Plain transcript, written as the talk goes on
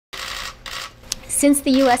Since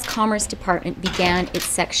the U.S. Commerce Department began its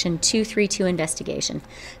Section 232 investigation,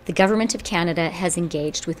 the Government of Canada has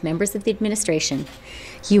engaged with members of the administration,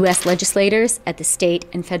 U.S. legislators at the state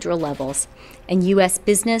and federal levels, and U.S.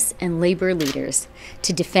 business and labor leaders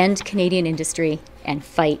to defend Canadian industry and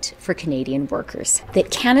fight for Canadian workers.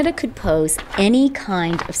 That Canada could pose any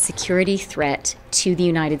kind of security threat to the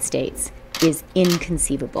United States is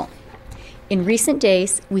inconceivable. In recent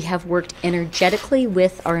days, we have worked energetically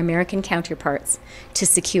with our American counterparts to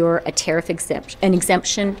secure a tariff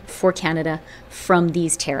exemption for Canada from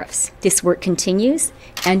these tariffs. This work continues,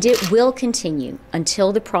 and it will continue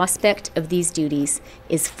until the prospect of these duties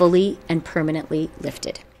is fully and permanently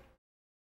lifted.